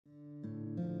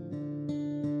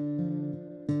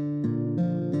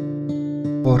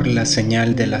Por la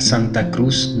señal de la Santa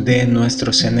Cruz de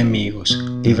nuestros enemigos,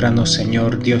 líbranos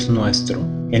Señor Dios nuestro,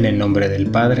 en el nombre del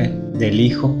Padre, del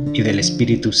Hijo y del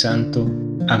Espíritu Santo.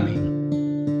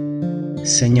 Amén.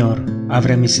 Señor,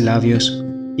 abre mis labios,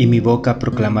 y mi boca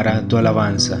proclamará tu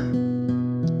alabanza.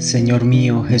 Señor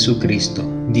mío Jesucristo,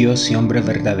 Dios y hombre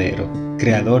verdadero,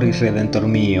 Creador y Redentor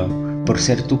mío, por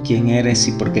ser tú quien eres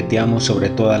y porque te amo sobre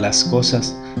todas las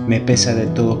cosas, me pesa de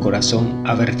todo corazón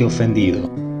haberte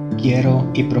ofendido. Quiero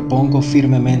y propongo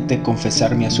firmemente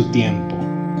confesarme a su tiempo.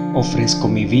 Ofrezco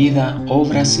mi vida,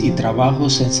 obras y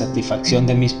trabajos en satisfacción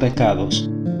de mis pecados,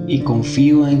 y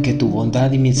confío en que tu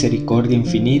bondad y misericordia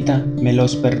infinita me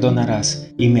los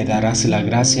perdonarás y me darás la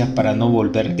gracia para no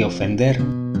volverte a ofender.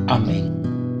 Amén.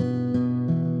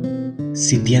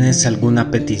 Si tienes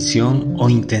alguna petición o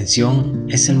intención,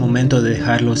 es el momento de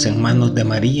dejarlos en manos de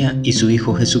María y su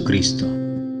Hijo Jesucristo.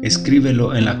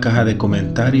 Escríbelo en la caja de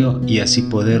comentarios y así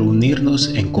poder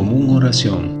unirnos en común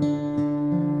oración.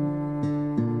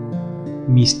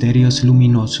 Misterios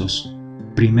luminosos.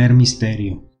 Primer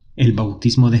misterio: el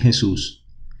bautismo de Jesús.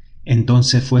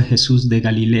 Entonces fue Jesús de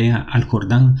Galilea al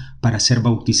Jordán para ser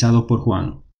bautizado por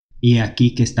Juan. Y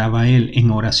aquí que estaba él en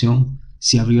oración,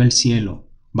 se abrió el cielo,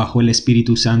 bajó el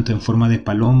Espíritu Santo en forma de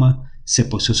paloma, se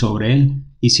posó sobre él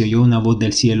y se oyó una voz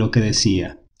del cielo que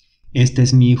decía: Este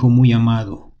es mi Hijo muy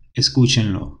amado.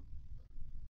 Escúchenlo.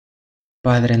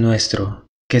 Padre nuestro,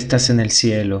 que estás en el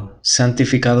cielo,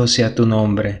 santificado sea tu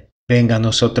nombre. Venga a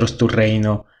nosotros tu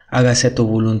reino, hágase tu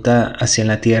voluntad así en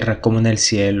la tierra como en el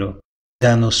cielo.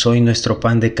 Danos hoy nuestro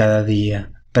pan de cada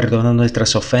día. Perdona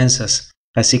nuestras ofensas,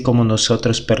 así como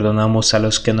nosotros perdonamos a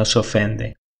los que nos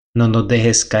ofenden. No nos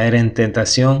dejes caer en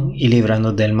tentación y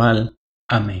líbranos del mal.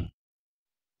 Amén.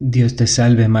 Dios te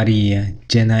salve María,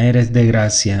 llena eres de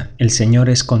gracia, el Señor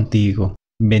es contigo.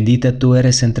 Bendita tú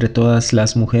eres entre todas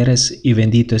las mujeres y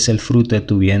bendito es el fruto de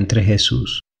tu vientre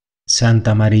Jesús.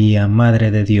 Santa María, Madre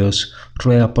de Dios,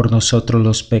 ruega por nosotros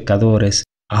los pecadores,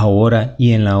 ahora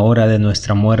y en la hora de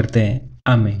nuestra muerte.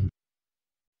 Amén.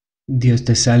 Dios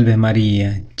te salve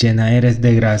María, llena eres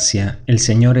de gracia, el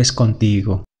Señor es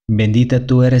contigo. Bendita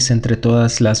tú eres entre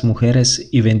todas las mujeres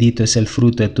y bendito es el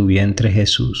fruto de tu vientre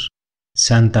Jesús.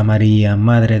 Santa María,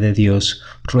 Madre de Dios,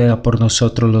 ruega por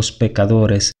nosotros los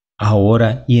pecadores,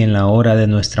 ahora y en la hora de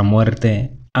nuestra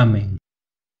muerte. Amén.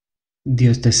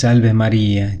 Dios te salve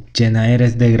María, llena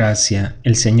eres de gracia,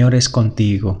 el Señor es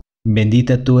contigo.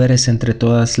 Bendita tú eres entre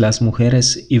todas las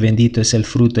mujeres y bendito es el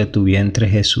fruto de tu vientre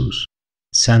Jesús.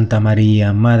 Santa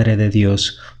María, Madre de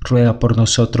Dios, ruega por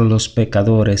nosotros los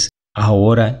pecadores,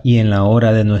 ahora y en la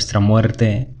hora de nuestra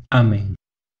muerte. Amén.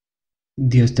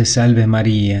 Dios te salve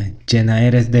María, llena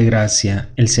eres de gracia,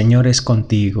 el Señor es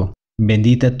contigo.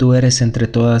 Bendita tú eres entre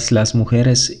todas las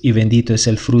mujeres y bendito es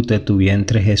el fruto de tu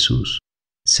vientre Jesús.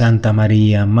 Santa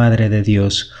María, Madre de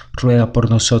Dios, ruega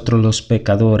por nosotros los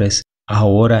pecadores,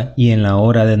 ahora y en la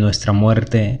hora de nuestra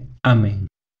muerte. Amén.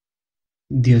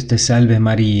 Dios te salve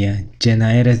María,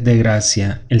 llena eres de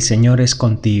gracia, el Señor es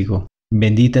contigo.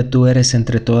 Bendita tú eres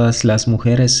entre todas las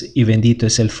mujeres y bendito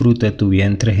es el fruto de tu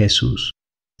vientre Jesús.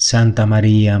 Santa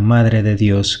María, Madre de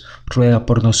Dios, ruega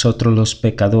por nosotros los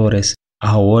pecadores,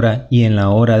 ahora y en la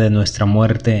hora de nuestra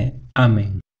muerte.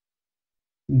 Amén.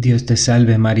 Dios te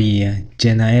salve María,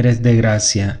 llena eres de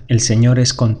gracia, el Señor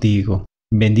es contigo.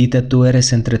 Bendita tú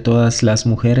eres entre todas las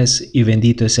mujeres y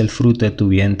bendito es el fruto de tu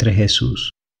vientre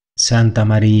Jesús. Santa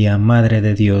María, Madre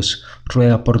de Dios,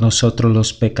 ruega por nosotros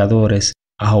los pecadores,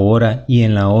 ahora y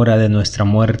en la hora de nuestra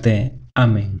muerte.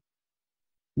 Amén.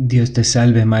 Dios te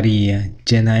salve María,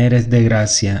 llena eres de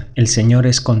gracia, el Señor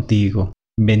es contigo.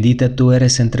 Bendita tú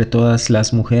eres entre todas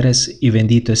las mujeres y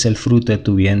bendito es el fruto de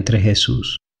tu vientre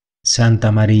Jesús.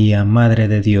 Santa María, Madre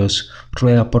de Dios,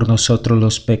 ruega por nosotros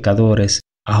los pecadores,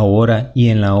 ahora y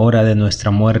en la hora de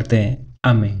nuestra muerte.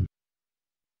 Amén.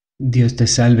 Dios te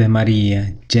salve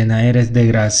María, llena eres de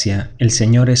gracia, el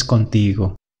Señor es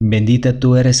contigo. Bendita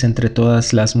tú eres entre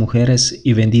todas las mujeres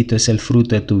y bendito es el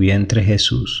fruto de tu vientre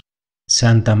Jesús.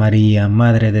 Santa María,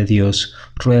 Madre de Dios,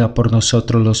 ruega por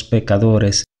nosotros los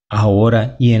pecadores,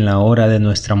 ahora y en la hora de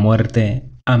nuestra muerte.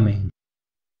 Amén.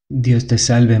 Dios te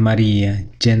salve María,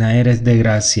 llena eres de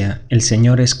gracia, el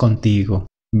Señor es contigo.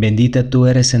 Bendita tú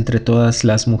eres entre todas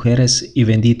las mujeres y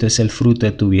bendito es el fruto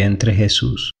de tu vientre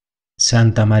Jesús.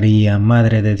 Santa María,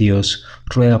 Madre de Dios,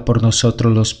 ruega por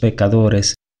nosotros los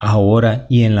pecadores, ahora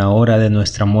y en la hora de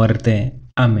nuestra muerte.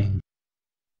 Amén.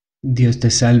 Dios te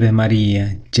salve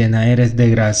María, llena eres de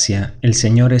gracia, el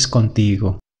Señor es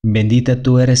contigo. Bendita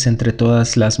tú eres entre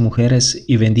todas las mujeres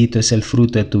y bendito es el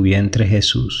fruto de tu vientre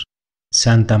Jesús.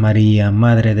 Santa María,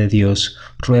 Madre de Dios,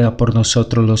 ruega por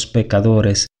nosotros los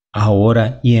pecadores,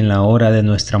 ahora y en la hora de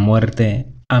nuestra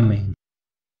muerte. Amén.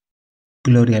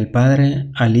 Gloria al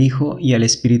Padre, al Hijo y al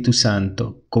Espíritu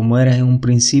Santo, como era en un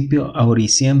principio, ahora y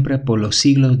siempre, por los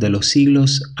siglos de los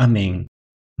siglos. Amén.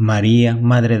 María,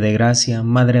 Madre de Gracia,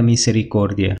 Madre de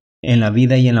Misericordia, en la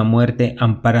vida y en la muerte,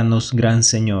 ampáranos, Gran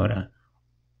Señora.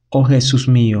 Oh Jesús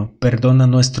mío, perdona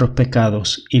nuestros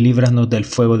pecados y líbranos del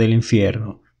fuego del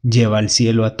infierno. Lleva al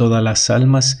cielo a todas las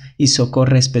almas y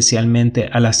socorre especialmente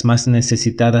a las más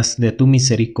necesitadas de tu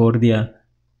misericordia.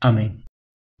 Amén.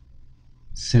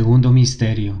 Segundo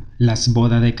misterio, las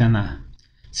bodas de Caná.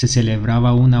 Se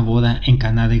celebraba una boda en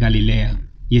Caná de Galilea,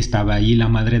 y estaba allí la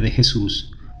madre de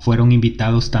Jesús. Fueron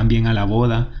invitados también a la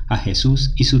boda a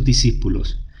Jesús y sus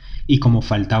discípulos. Y como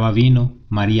faltaba vino,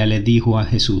 María le dijo a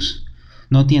Jesús: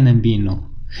 «¿No tienen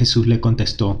vino?». Jesús le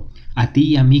contestó: «¿A ti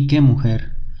y a mí qué,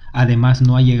 mujer? Además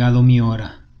no ha llegado mi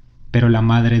hora». Pero la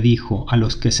madre dijo a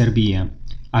los que servían: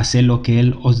 «Haced lo que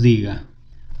él os diga».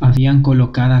 Habían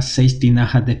colocadas 6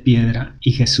 tinajas de piedra,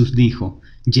 y Jesús dijo: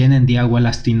 «Llenen de agua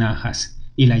las tinajas»,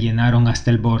 y la llenaron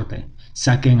hasta el borde.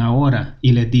 «Saquen ahora»,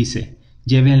 y les dice: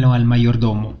 «Llévenlo al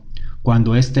mayordomo».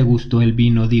 Cuando éste gustó el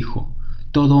vino, dijo: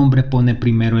 «Todo hombre pone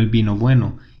primero el vino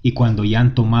bueno, y cuando ya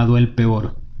han tomado el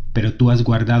peor, pero tú has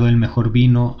guardado el mejor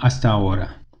vino hasta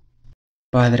ahora».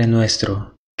 Padre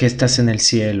nuestro, que estás en el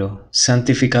cielo,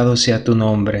 santificado sea tu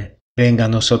nombre. Venga a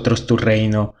nosotros tu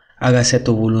reino. Hágase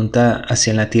tu voluntad,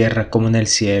 así en la tierra como en el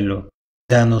cielo.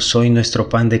 Danos hoy nuestro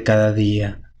pan de cada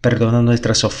día. Perdona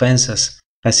nuestras ofensas,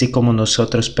 así como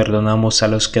nosotros perdonamos a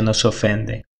los que nos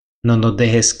ofenden. No nos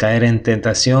dejes caer en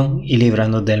tentación y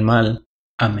líbranos del mal.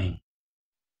 Amén.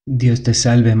 Dios te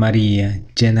salve María,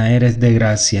 llena eres de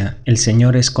gracia, el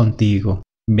Señor es contigo.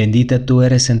 Bendita tú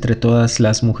eres entre todas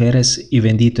las mujeres y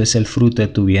bendito es el fruto de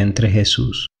tu vientre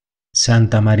Jesús.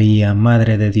 Santa María,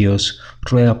 Madre de Dios,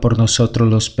 ruega por nosotros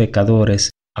los pecadores,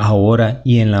 ahora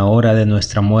y en la hora de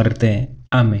nuestra muerte.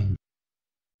 Amén.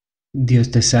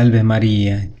 Dios te salve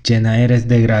María, llena eres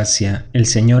de gracia, el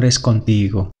Señor es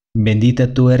contigo.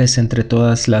 Bendita tú eres entre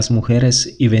todas las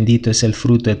mujeres y bendito es el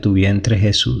fruto de tu vientre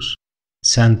Jesús.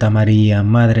 Santa María,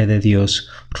 Madre de Dios,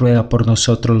 ruega por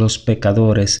nosotros los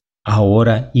pecadores,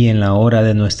 ahora y en la hora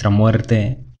de nuestra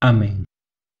muerte. Amén.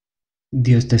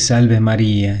 Dios te salve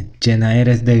María, llena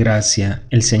eres de gracia,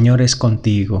 el Señor es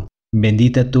contigo.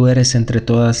 Bendita tú eres entre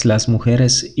todas las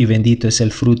mujeres y bendito es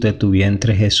el fruto de tu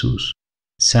vientre Jesús.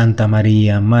 Santa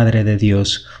María, Madre de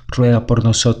Dios, ruega por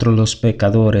nosotros los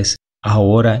pecadores,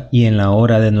 ahora y en la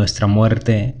hora de nuestra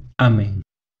muerte. Amén.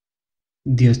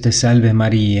 Dios te salve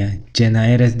María, llena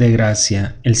eres de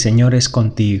gracia, el Señor es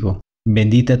contigo.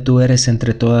 Bendita tú eres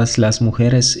entre todas las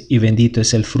mujeres y bendito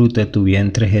es el fruto de tu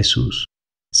vientre Jesús.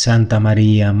 Santa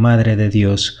María, Madre de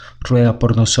Dios, ruega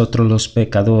por nosotros los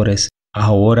pecadores,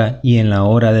 ahora y en la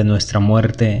hora de nuestra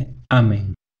muerte.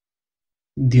 Amén.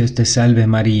 Dios te salve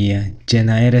María,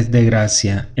 llena eres de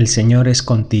gracia, el Señor es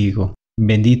contigo.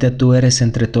 Bendita tú eres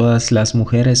entre todas las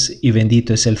mujeres y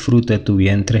bendito es el fruto de tu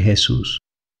vientre Jesús.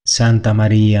 Santa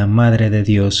María, Madre de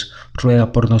Dios,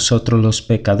 ruega por nosotros los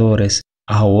pecadores,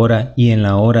 ahora y en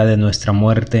la hora de nuestra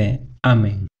muerte.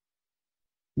 Amén.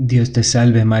 Dios te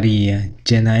salve María,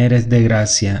 llena eres de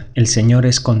gracia, el Señor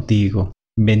es contigo.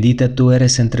 Bendita tú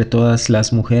eres entre todas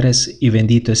las mujeres y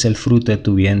bendito es el fruto de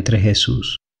tu vientre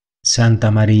Jesús.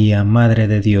 Santa María, Madre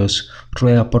de Dios,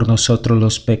 ruega por nosotros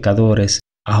los pecadores,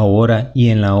 ahora y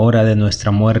en la hora de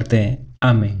nuestra muerte.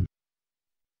 Amén.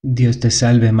 Dios te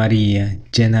salve María,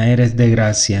 llena eres de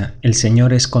gracia, el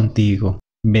Señor es contigo.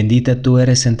 Bendita tú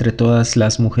eres entre todas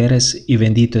las mujeres y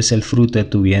bendito es el fruto de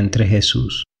tu vientre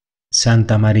Jesús.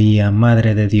 Santa María,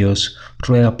 Madre de Dios,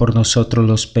 ruega por nosotros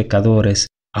los pecadores,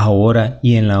 ahora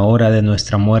y en la hora de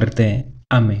nuestra muerte.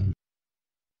 Amén.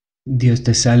 Dios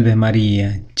te salve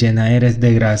María, llena eres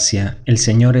de gracia, el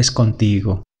Señor es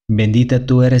contigo. Bendita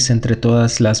tú eres entre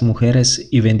todas las mujeres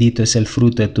y bendito es el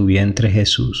fruto de tu vientre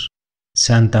Jesús.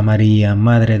 Santa María,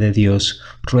 Madre de Dios,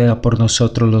 ruega por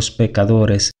nosotros los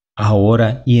pecadores,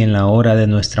 ahora y en la hora de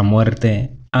nuestra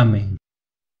muerte. Amén.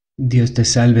 Dios te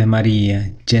salve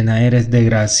María, llena eres de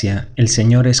gracia, el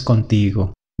Señor es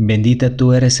contigo. Bendita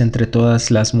tú eres entre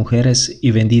todas las mujeres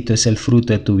y bendito es el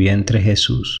fruto de tu vientre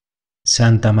Jesús.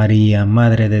 Santa María,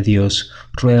 Madre de Dios,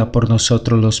 ruega por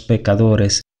nosotros los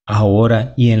pecadores,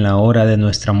 ahora y en la hora de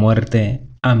nuestra muerte.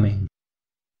 Amén.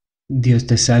 Dios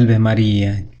te salve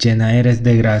María, llena eres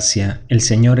de gracia, el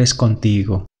Señor es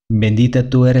contigo. Bendita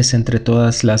tú eres entre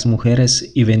todas las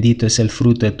mujeres y bendito es el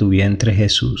fruto de tu vientre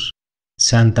Jesús.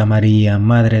 Santa María,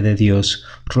 Madre de Dios,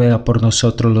 ruega por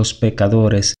nosotros los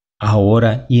pecadores,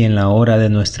 ahora y en la hora de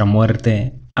nuestra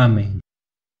muerte. Amén.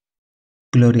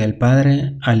 Gloria al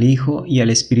Padre, al Hijo y al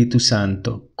Espíritu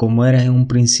Santo, como era en un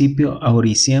principio, ahora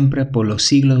y siempre, por los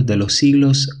siglos de los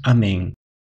siglos. Amén.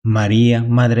 María,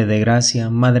 Madre de Gracia,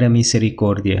 Madre de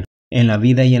Misericordia, en la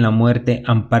vida y en la muerte,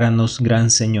 ampáranos,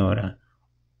 Gran Señora.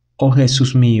 Oh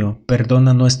Jesús mío,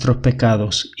 perdona nuestros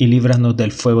pecados y líbranos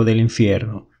del fuego del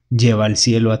infierno. Lleva al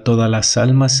cielo a todas las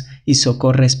almas y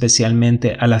socorre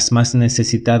especialmente a las más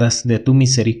necesitadas de tu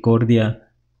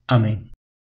misericordia. Amén.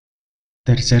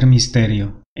 Tercer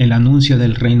misterio: el anuncio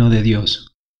del reino de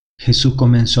Dios. Jesús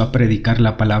comenzó a predicar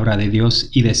la palabra de Dios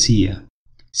y decía: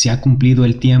 Se ha cumplido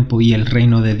el tiempo y el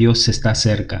reino de Dios está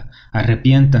cerca.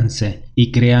 Arrepiéntanse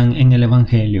y crean en el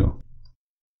Evangelio.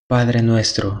 Padre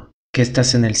nuestro, que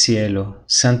estás en el cielo,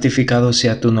 santificado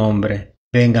sea tu nombre.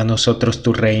 Venga a nosotros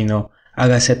tu reino.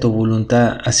 Hágase tu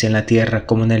voluntad, así en la tierra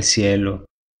como en el cielo.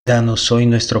 Danos hoy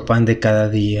nuestro pan de cada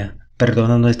día.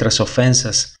 Perdona nuestras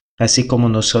ofensas, así como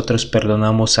nosotros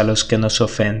perdonamos a los que nos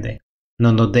ofenden.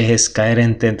 No nos dejes caer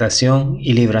en tentación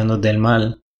y líbranos del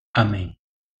mal. Amén.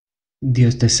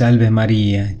 Dios te salve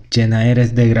María, llena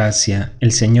eres de gracia,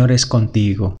 el Señor es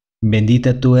contigo.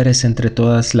 Bendita tú eres entre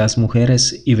todas las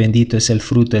mujeres y bendito es el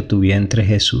fruto de tu vientre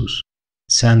Jesús.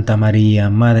 Santa María,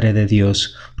 Madre de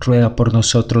Dios, ruega por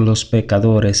nosotros los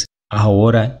pecadores,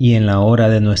 ahora y en la hora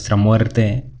de nuestra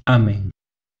muerte. Amén.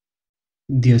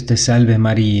 Dios te salve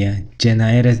María,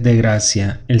 llena eres de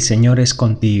gracia, el Señor es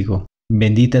contigo.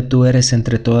 Bendita tú eres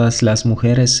entre todas las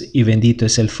mujeres y bendito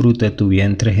es el fruto de tu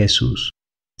vientre Jesús.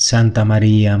 Santa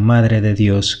María, Madre de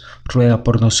Dios, ruega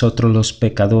por nosotros los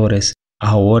pecadores,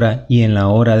 ahora y en la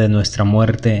hora de nuestra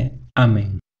muerte.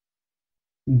 Amén.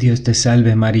 Dios te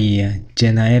salve María,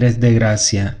 llena eres de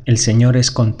gracia, el Señor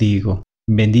es contigo.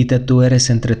 Bendita tú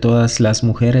eres entre todas las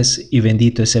mujeres y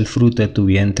bendito es el fruto de tu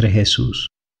vientre Jesús.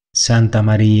 Santa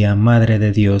María, Madre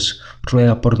de Dios,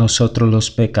 ruega por nosotros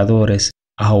los pecadores,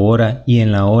 ahora y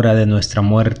en la hora de nuestra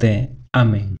muerte.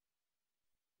 Amén.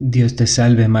 Dios te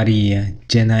salve María,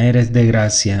 llena eres de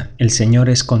gracia, el Señor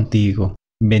es contigo.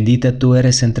 Bendita tú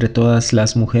eres entre todas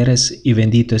las mujeres y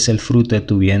bendito es el fruto de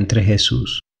tu vientre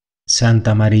Jesús.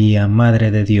 Santa María,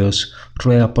 Madre de Dios,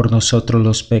 ruega por nosotros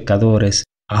los pecadores,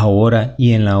 ahora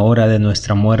y en la hora de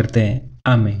nuestra muerte.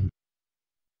 Amén.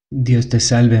 Dios te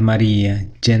salve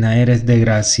María, llena eres de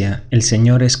gracia, el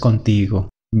Señor es contigo.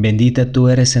 Bendita tú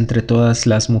eres entre todas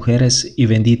las mujeres y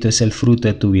bendito es el fruto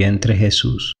de tu vientre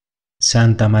Jesús.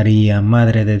 Santa María,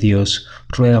 Madre de Dios,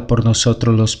 ruega por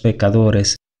nosotros los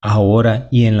pecadores, ahora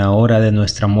y en la hora de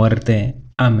nuestra muerte.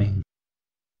 Amén.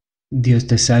 Dios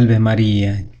te salve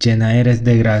María, llena eres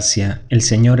de gracia, el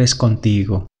Señor es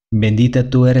contigo. Bendita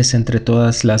tú eres entre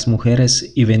todas las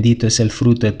mujeres y bendito es el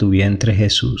fruto de tu vientre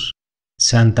Jesús.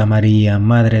 Santa María,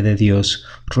 Madre de Dios,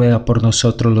 ruega por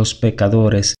nosotros los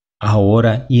pecadores,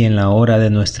 ahora y en la hora de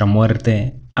nuestra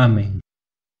muerte. Amén.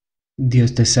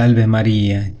 Dios te salve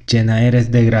María, llena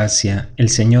eres de gracia, el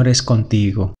Señor es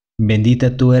contigo.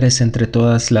 Bendita tú eres entre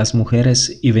todas las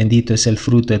mujeres y bendito es el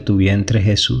fruto de tu vientre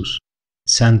Jesús.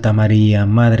 Santa María,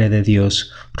 Madre de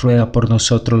Dios, ruega por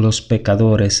nosotros los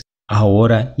pecadores,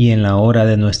 ahora y en la hora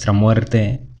de nuestra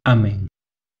muerte. Amén.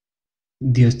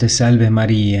 Dios te salve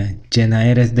María, llena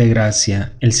eres de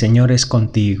gracia, el Señor es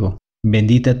contigo.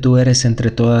 Bendita tú eres entre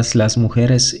todas las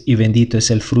mujeres y bendito es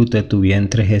el fruto de tu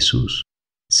vientre Jesús.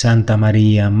 Santa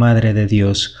María, Madre de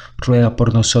Dios, ruega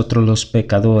por nosotros los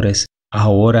pecadores,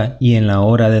 ahora y en la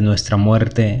hora de nuestra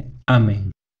muerte.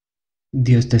 Amén.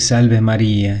 Dios te salve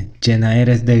María, llena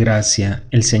eres de gracia,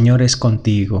 el Señor es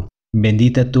contigo.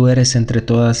 Bendita tú eres entre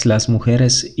todas las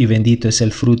mujeres y bendito es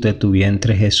el fruto de tu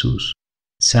vientre Jesús.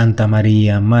 Santa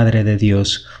María, Madre de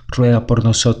Dios, ruega por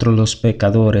nosotros los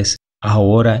pecadores,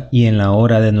 ahora y en la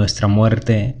hora de nuestra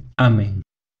muerte. Amén.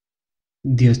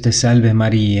 Dios te salve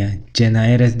María, llena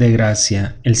eres de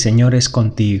gracia, el Señor es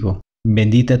contigo.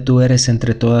 Bendita tú eres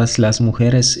entre todas las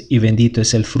mujeres y bendito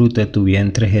es el fruto de tu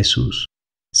vientre Jesús.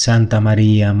 Santa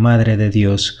María, Madre de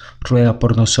Dios, ruega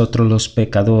por nosotros los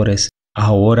pecadores,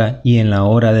 ahora y en la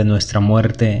hora de nuestra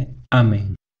muerte.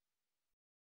 Amén.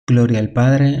 Gloria al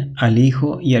Padre, al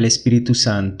Hijo y al Espíritu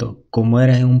Santo, como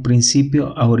era en un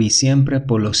principio, ahora y siempre,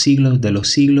 por los siglos de los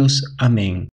siglos.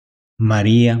 Amén.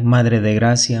 María, Madre de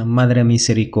Gracia, Madre de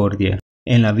Misericordia,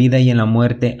 en la vida y en la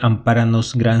muerte,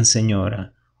 ampáranos, Gran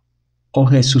Señora. Oh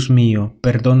Jesús mío,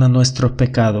 perdona nuestros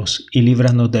pecados y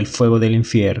líbranos del fuego del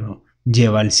infierno.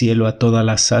 Lleva al cielo a todas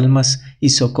las almas y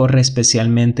socorre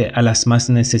especialmente a las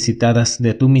más necesitadas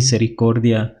de tu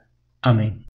misericordia.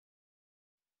 Amén.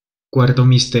 Cuarto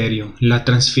misterio: la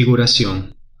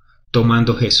transfiguración.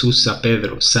 Tomando Jesús a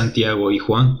Pedro, Santiago y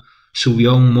Juan,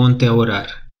 subió a un monte a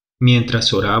orar.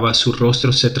 Mientras oraba, su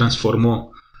rostro se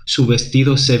transformó, su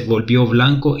vestido se volvió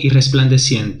blanco y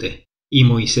resplandeciente, y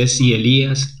Moisés y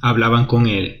Elías hablaban con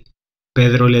él.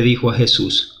 Pedro le dijo a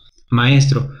Jesús: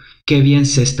 Maestro, qué bien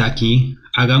se está aquí.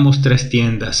 Hagamos 3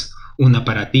 tiendas, una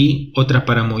para ti, otra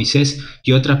para Moisés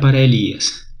y otra para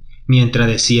Elías. Mientras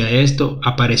decía esto,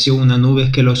 apareció una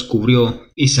nube que los cubrió,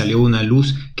 y salió una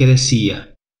luz que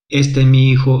decía: Este es mi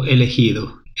Hijo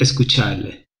elegido,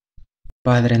 escuchadle.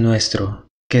 Padre nuestro,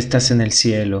 que estás en el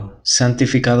cielo,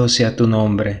 santificado sea tu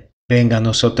nombre. Venga a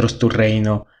nosotros tu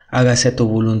reino, hágase tu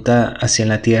voluntad, así en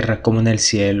la tierra como en el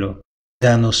cielo.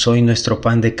 Danos hoy nuestro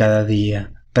pan de cada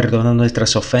día, perdona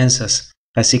nuestras ofensas,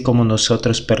 así como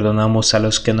nosotros perdonamos a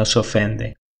los que nos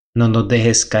ofenden. No nos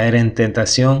dejes caer en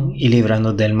tentación y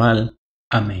líbranos del mal.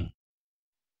 Amén.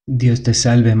 Dios te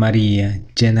salve María,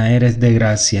 llena eres de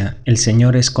gracia, el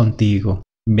Señor es contigo.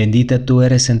 Bendita tú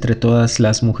eres entre todas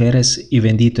las mujeres y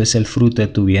bendito es el fruto de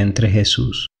tu vientre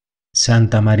Jesús.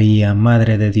 Santa María,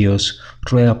 Madre de Dios,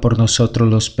 ruega por nosotros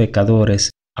los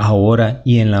pecadores, ahora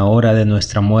y en la hora de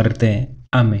nuestra muerte.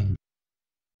 Amén.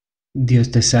 Dios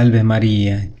te salve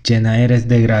María, llena eres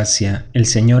de gracia, el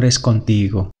Señor es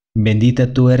contigo.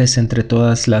 Bendita tú eres entre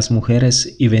todas las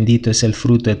mujeres y bendito es el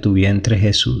fruto de tu vientre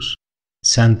Jesús.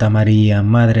 Santa María,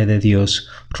 Madre de Dios,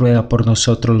 ruega por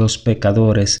nosotros los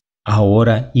pecadores,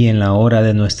 ahora y en la hora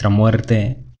de nuestra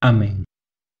muerte. Amén.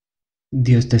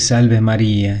 Dios te salve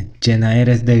María, llena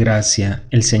eres de gracia,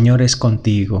 el Señor es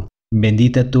contigo.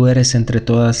 Bendita tú eres entre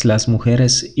todas las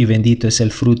mujeres y bendito es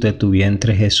el fruto de tu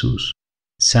vientre Jesús.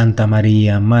 Santa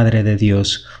María, Madre de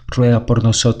Dios, ruega por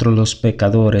nosotros los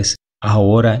pecadores,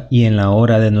 ahora y en la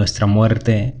hora de nuestra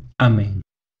muerte. Amén.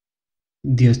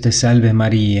 Dios te salve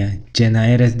María, llena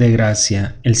eres de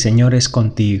gracia, el Señor es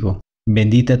contigo.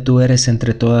 Bendita tú eres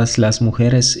entre todas las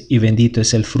mujeres y bendito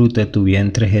es el fruto de tu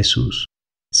vientre Jesús.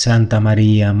 Santa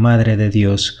María, Madre de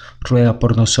Dios, ruega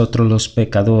por nosotros los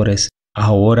pecadores,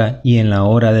 ahora y en la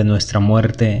hora de nuestra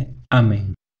muerte.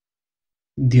 Amén.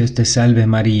 Dios te salve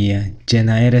María,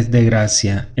 llena eres de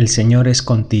gracia, el Señor es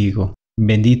contigo.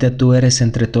 Bendita tú eres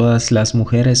entre todas las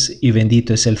mujeres y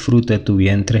bendito es el fruto de tu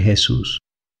vientre Jesús.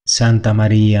 Santa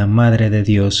María, Madre de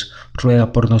Dios,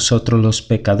 ruega por nosotros los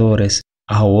pecadores,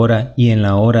 ahora y en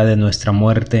la hora de nuestra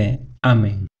muerte.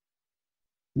 Amén.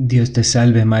 Dios te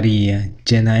salve María,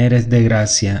 llena eres de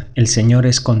gracia, el Señor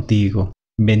es contigo.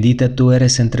 Bendita tú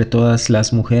eres entre todas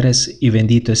las mujeres y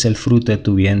bendito es el fruto de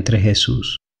tu vientre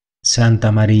Jesús.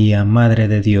 Santa María, Madre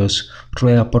de Dios,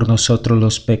 ruega por nosotros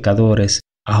los pecadores,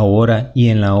 ahora y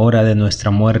en la hora de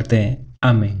nuestra muerte.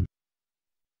 Amén.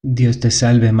 Dios te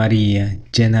salve María,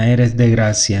 llena eres de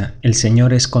gracia, el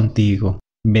Señor es contigo.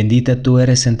 Bendita tú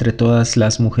eres entre todas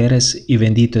las mujeres y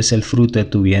bendito es el fruto de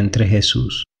tu vientre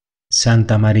Jesús.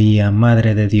 Santa María,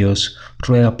 Madre de Dios,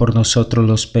 ruega por nosotros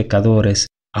los pecadores,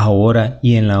 ahora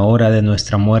y en la hora de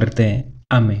nuestra muerte.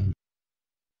 Amén.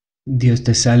 Dios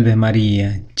te salve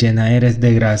María, llena eres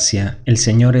de gracia, el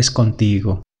Señor es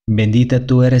contigo. Bendita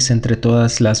tú eres entre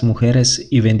todas las mujeres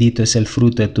y bendito es el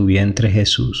fruto de tu vientre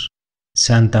Jesús.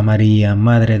 Santa María,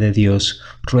 Madre de Dios,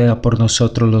 ruega por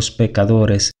nosotros los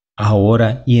pecadores,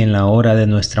 ahora y en la hora de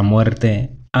nuestra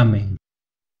muerte. Amén.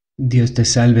 Dios te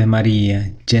salve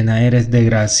María, llena eres de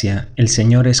gracia, el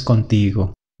Señor es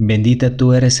contigo. Bendita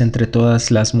tú eres entre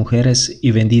todas las mujeres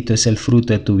y bendito es el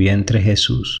fruto de tu vientre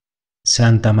Jesús.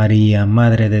 Santa María,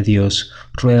 Madre de Dios,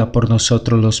 ruega por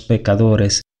nosotros los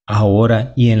pecadores,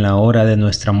 ahora y en la hora de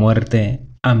nuestra muerte.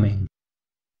 Amén.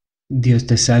 Dios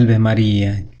te salve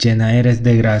María, llena eres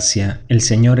de gracia, el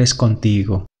Señor es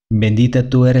contigo. Bendita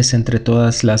tú eres entre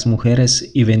todas las mujeres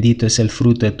y bendito es el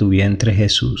fruto de tu vientre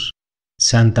Jesús.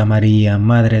 Santa María,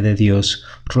 Madre de Dios,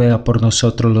 ruega por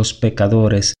nosotros los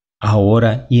pecadores,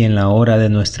 ahora y en la hora de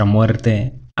nuestra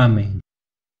muerte. Amén.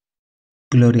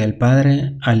 Gloria al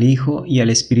Padre, al Hijo y al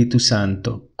Espíritu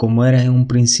Santo, como era en un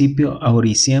principio, ahora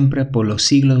y siempre, por los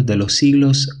siglos de los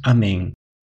siglos. Amén.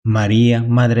 María,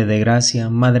 Madre de Gracia,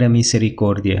 Madre de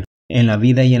Misericordia, en la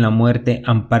vida y en la muerte,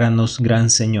 ampáranos, Gran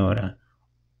Señora.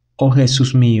 Oh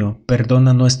Jesús mío,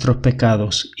 perdona nuestros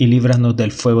pecados y líbranos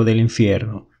del fuego del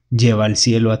infierno. Lleva al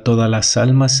cielo a todas las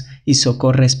almas y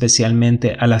socorre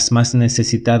especialmente a las más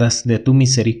necesitadas de tu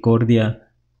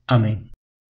misericordia. Amén.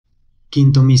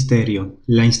 Quinto misterio,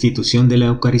 la institución de la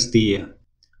Eucaristía.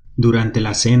 Durante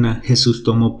la cena, Jesús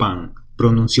tomó pan,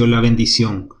 pronunció la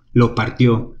bendición, lo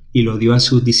partió y lo dio a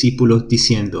sus discípulos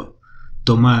diciendo: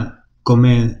 Tomad,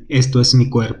 comed, esto es mi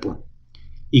cuerpo.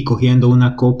 Y cogiendo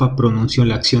una copa pronunció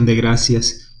la acción de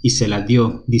gracias y se la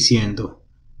dio, diciendo: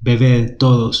 Bebed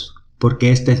todos,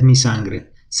 porque esta es mi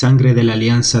sangre, sangre de la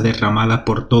alianza derramada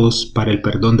por todos para el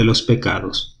perdón de los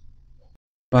pecados.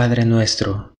 Padre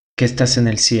nuestro, que estás en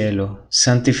el cielo,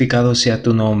 santificado sea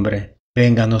tu nombre.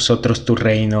 Venga a nosotros tu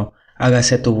reino,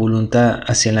 hágase tu voluntad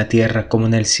así en la tierra como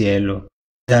en el cielo.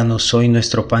 Danos hoy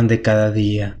nuestro pan de cada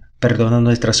día. Perdona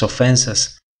nuestras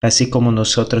ofensas, así como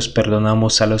nosotros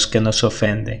perdonamos a los que nos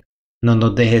ofenden. No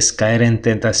nos dejes caer en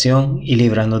tentación y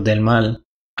líbranos del mal.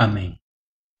 Amén.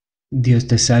 Dios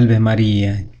te salve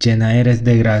María, llena eres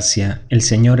de gracia, el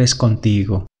Señor es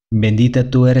contigo. Bendita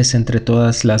tú eres entre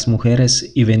todas las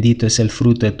mujeres y bendito es el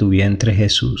fruto de tu vientre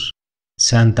Jesús.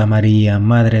 Santa María,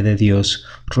 Madre de Dios,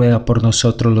 ruega por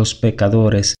nosotros los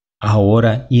pecadores,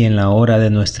 ahora y en la hora de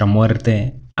nuestra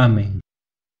muerte. Amén.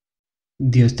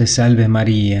 Dios te salve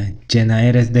María, llena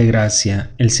eres de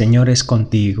gracia, el Señor es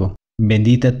contigo.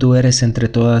 Bendita tú eres entre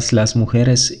todas las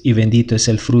mujeres y bendito es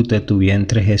el fruto de tu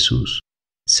vientre Jesús.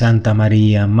 Santa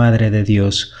María, Madre de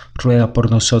Dios, ruega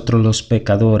por nosotros los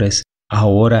pecadores,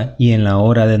 ahora y en la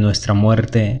hora de nuestra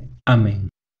muerte. Amén.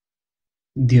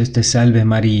 Dios te salve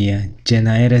María,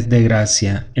 llena eres de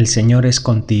gracia, el Señor es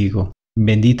contigo.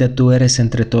 Bendita tú eres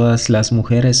entre todas las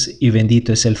mujeres y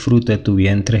bendito es el fruto de tu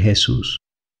vientre Jesús.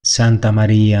 Santa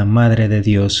María, Madre de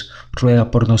Dios, ruega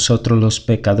por nosotros los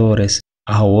pecadores,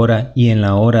 ahora y en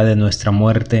la hora de nuestra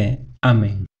muerte.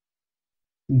 Amén.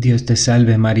 Dios te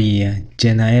salve María,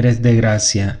 llena eres de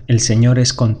gracia, el Señor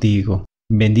es contigo.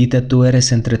 Bendita tú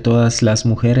eres entre todas las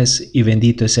mujeres y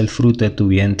bendito es el fruto de tu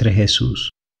vientre Jesús.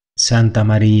 Santa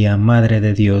María, Madre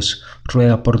de Dios,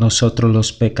 ruega por nosotros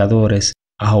los pecadores,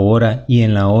 ahora y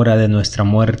en la hora de nuestra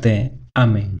muerte.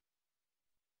 Amén.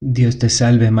 Dios te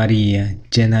salve María,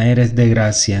 llena eres de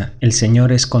gracia, el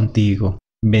Señor es contigo.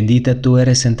 Bendita tú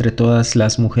eres entre todas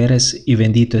las mujeres y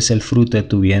bendito es el fruto de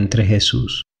tu vientre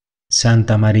Jesús.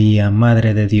 Santa María,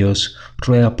 Madre de Dios,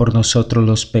 ruega por nosotros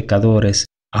los pecadores,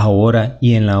 ahora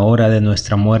y en la hora de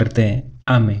nuestra muerte.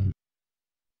 Amén.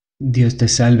 Dios te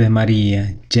salve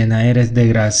María, llena eres de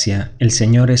gracia, el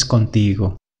Señor es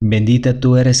contigo. Bendita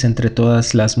tú eres entre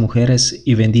todas las mujeres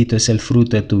y bendito es el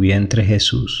fruto de tu vientre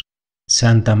Jesús.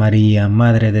 Santa María,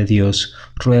 Madre de Dios,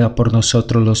 ruega por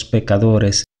nosotros los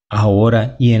pecadores,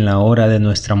 ahora y en la hora de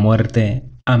nuestra muerte.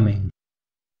 Amén.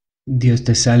 Dios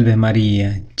te salve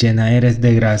María, llena eres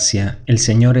de gracia, el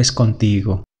Señor es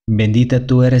contigo. Bendita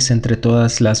tú eres entre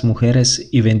todas las mujeres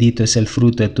y bendito es el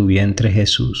fruto de tu vientre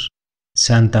Jesús.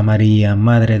 Santa María,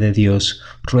 Madre de Dios,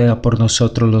 ruega por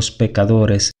nosotros los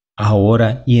pecadores,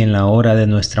 ahora y en la hora de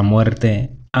nuestra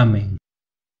muerte. Amén.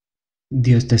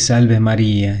 Dios te salve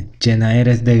María, llena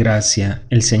eres de gracia,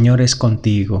 el Señor es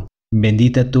contigo.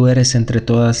 Bendita tú eres entre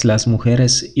todas las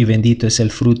mujeres y bendito es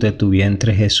el fruto de tu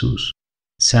vientre Jesús.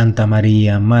 Santa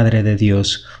María, Madre de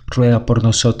Dios, ruega por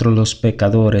nosotros los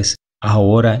pecadores,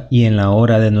 ahora y en la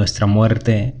hora de nuestra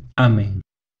muerte. Amén.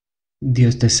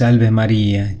 Dios te salve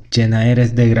María, llena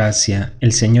eres de gracia,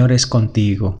 el Señor es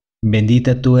contigo.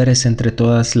 Bendita tú eres entre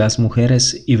todas las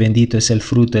mujeres y bendito es el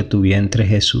fruto de tu vientre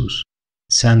Jesús.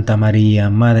 Santa María,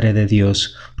 Madre de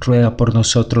Dios, ruega por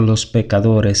nosotros los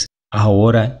pecadores,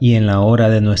 ahora y en la hora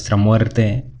de nuestra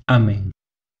muerte. Amén.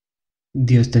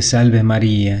 Dios te salve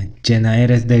María, llena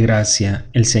eres de gracia,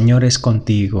 el Señor es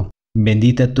contigo.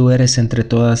 Bendita tú eres entre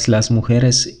todas las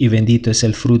mujeres y bendito es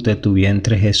el fruto de tu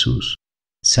vientre Jesús.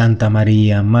 Santa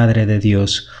María, Madre de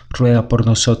Dios, ruega por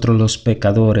nosotros los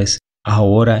pecadores,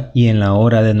 ahora y en la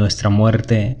hora de nuestra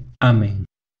muerte. Amén.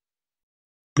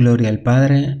 Gloria al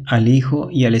Padre, al Hijo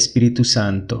y al Espíritu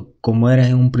Santo, como era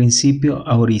en un principio,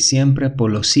 ahora y siempre,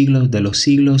 por los siglos de los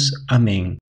siglos.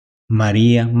 Amén.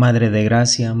 María, Madre de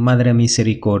Gracia, Madre de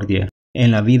Misericordia,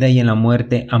 en la vida y en la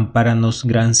muerte, ampáranos,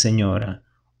 Gran Señora.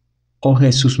 Oh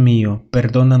Jesús mío,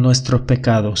 perdona nuestros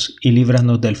pecados y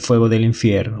líbranos del fuego del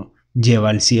infierno. Lleva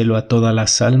al cielo a todas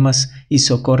las almas y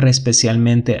socorre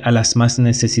especialmente a las más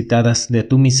necesitadas de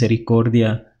tu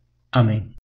misericordia.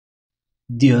 Amén.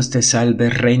 Dios te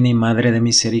salve, Reina y Madre de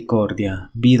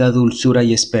Misericordia, vida, dulzura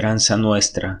y esperanza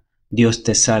nuestra. Dios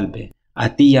te salve.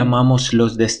 A ti llamamos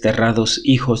los desterrados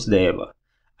hijos de Eva.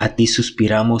 A ti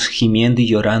suspiramos gimiendo y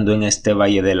llorando en este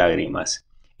valle de lágrimas.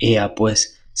 Ea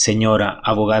pues, Señora,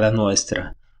 abogada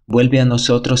nuestra, vuelve a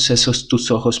nosotros esos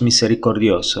tus ojos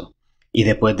misericordiosos, y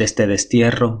después de este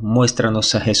destierro,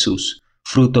 muéstranos a Jesús,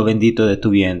 fruto bendito de tu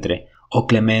vientre. Oh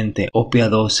clemente, oh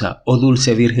piadosa, oh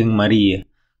dulce Virgen María,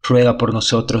 ruega por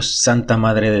nosotros, Santa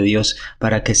Madre de Dios,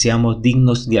 para que seamos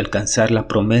dignos de alcanzar las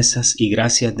promesas y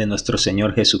gracias de nuestro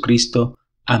Señor Jesucristo.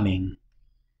 Amén.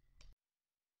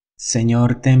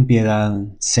 Señor, ten piedad.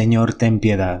 Señor, ten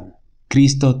piedad.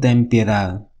 Cristo, ten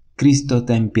piedad. Cristo,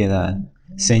 ten piedad.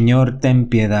 Señor, ten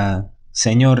piedad.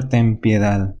 Señor, ten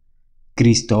piedad.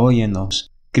 Cristo, óyenos.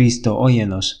 Cristo,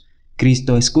 óyenos.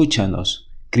 Cristo,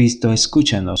 escúchanos. Cristo,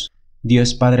 escúchanos.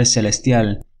 Dios Padre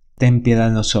Celestial, ten piedad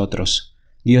de nosotros.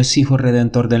 Dios Hijo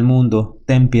Redentor del mundo,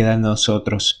 ten piedad de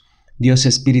nosotros. Dios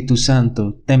Espíritu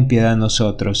Santo, ten piedad de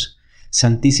nosotros.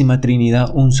 Santísima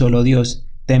Trinidad, un solo Dios,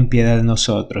 ten piedad de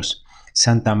nosotros.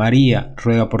 Santa María,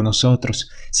 ruega por nosotros.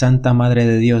 Santa Madre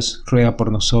de Dios, ruega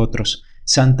por nosotros.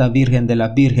 Santa Virgen de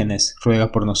las Vírgenes,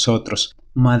 ruega por nosotros.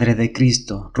 Madre de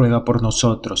Cristo, ruega por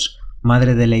nosotros.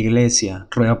 Madre de la Iglesia,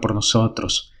 ruega por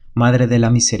nosotros. Madre de la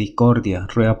Misericordia,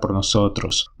 ruega por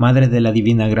nosotros. Madre de la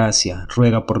Divina Gracia,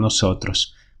 ruega por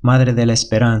nosotros. Madre de la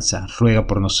Esperanza, ruega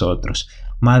por nosotros.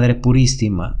 Madre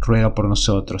Purísima, ruega por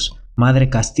nosotros. Madre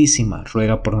Castísima,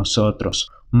 ruega por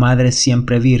nosotros. Madre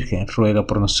Siempre Virgen, ruega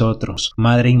por nosotros.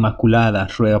 Madre Inmaculada,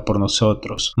 ruega por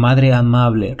nosotros. Madre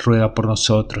Amable, ruega por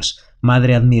nosotros.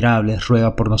 Madre Admirable,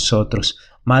 ruega por nosotros.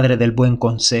 Madre del Buen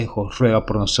Consejo, ruega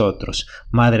por nosotros.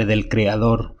 Madre del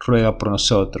Creador, ruega por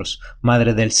nosotros.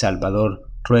 Madre del Salvador,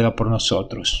 ruega por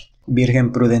nosotros.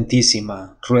 Virgen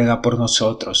prudentísima, ruega por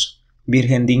nosotros.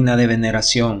 Virgen digna de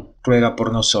veneración, ruega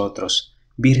por nosotros.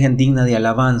 Virgen digna de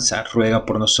alabanza, ruega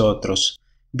por nosotros.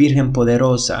 Virgen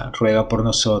poderosa, ruega por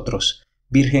nosotros.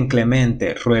 Virgen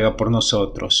clemente, ruega por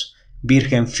nosotros.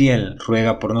 Virgen fiel,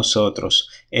 ruega por nosotros.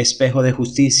 Espejo de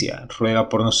justicia, ruega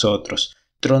por nosotros.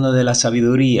 Trono de la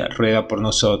sabiduría, ruega por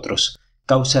nosotros.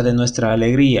 Causa de nuestra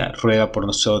alegría, ruega por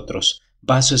nosotros.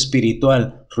 Vaso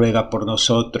espiritual, ruega por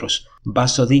nosotros.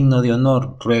 Vaso digno de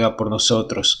honor, ruega por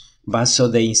nosotros. Vaso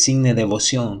de insigne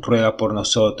devoción, ruega por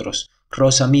nosotros.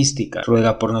 Rosa mística,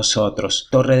 ruega por nosotros.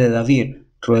 Torre de David,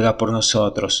 ruega por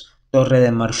nosotros. Torre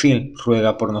de marfil,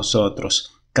 ruega por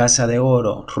nosotros. Casa de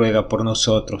oro, ruega por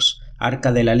nosotros.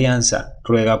 Arca de la alianza,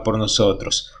 ruega por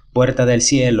nosotros. Puerta del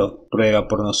cielo, ruega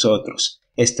por nosotros.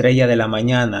 Estrella de la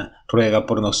mañana, ruega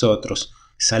por nosotros.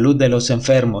 Salud de los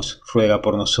enfermos, ruega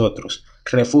por nosotros.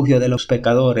 Refugio de los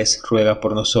pecadores, ruega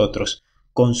por nosotros.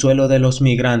 Consuelo de los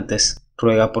migrantes,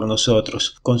 ruega por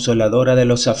nosotros. Consoladora de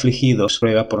los afligidos,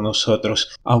 ruega por nosotros.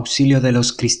 Auxilio de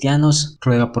los cristianos,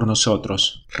 ruega por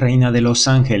nosotros. Reina de los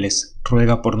ángeles,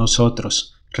 ruega por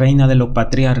nosotros. Reina de los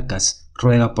patriarcas,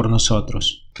 ruega por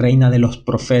nosotros. Reina de los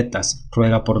profetas,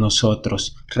 ruega por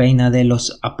nosotros. Reina de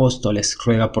los apóstoles,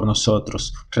 ruega por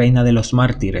nosotros. Reina de los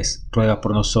mártires, ruega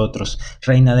por nosotros.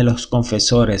 Reina de los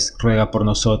confesores, ruega por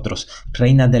nosotros.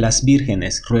 Reina de las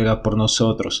vírgenes, ruega por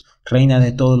nosotros. Reina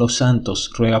de todos los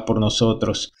santos, ruega por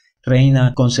nosotros.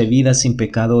 Reina concebida sin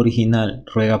pecado original,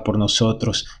 ruega por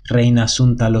nosotros. Reina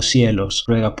asunta a los cielos,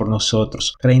 ruega por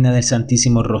nosotros. Reina del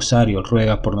Santísimo Rosario,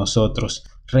 ruega por nosotros.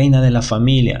 Reina de la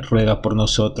familia, ruega por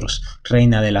nosotros.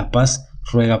 Reina de la paz,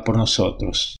 ruega por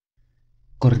nosotros.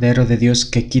 Cordero de Dios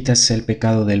que quitas el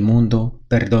pecado del mundo,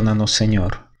 perdónanos,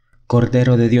 Señor.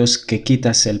 Cordero de Dios que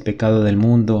quitas el pecado del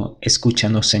mundo,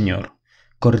 escúchanos, Señor.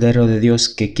 Cordero de Dios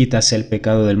que quitas el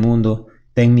pecado del mundo,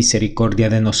 ten misericordia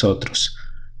de nosotros.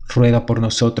 Ruega por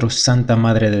nosotros, Santa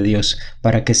Madre de Dios,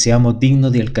 para que seamos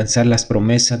dignos de alcanzar las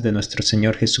promesas de nuestro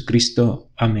Señor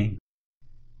Jesucristo. Amén.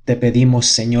 Te pedimos,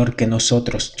 Señor, que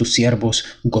nosotros, tus siervos,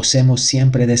 gocemos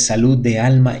siempre de salud de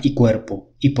alma y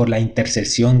cuerpo, y por la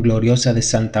intercesión gloriosa de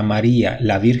Santa María,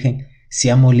 la Virgen,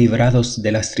 seamos librados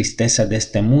de las tristezas de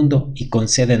este mundo y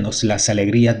concédenos las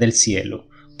alegrías del cielo.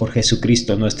 Por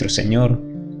Jesucristo nuestro Señor.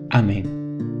 Amén.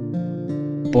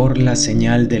 Por la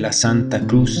señal de la Santa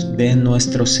Cruz de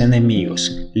nuestros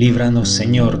enemigos, líbranos,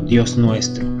 Señor Dios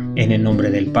nuestro, en el nombre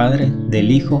del Padre,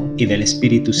 del Hijo y del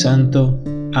Espíritu Santo.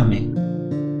 Amén.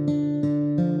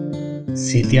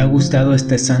 Si te ha gustado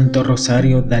este Santo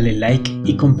Rosario, dale like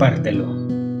y compártelo,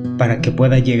 para que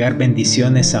pueda llegar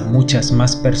bendiciones a muchas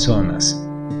más personas.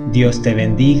 Dios te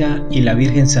bendiga y la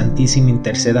Virgen Santísima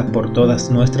interceda por todas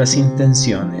nuestras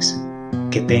intenciones.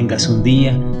 Que tengas un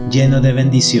día lleno de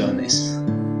bendiciones.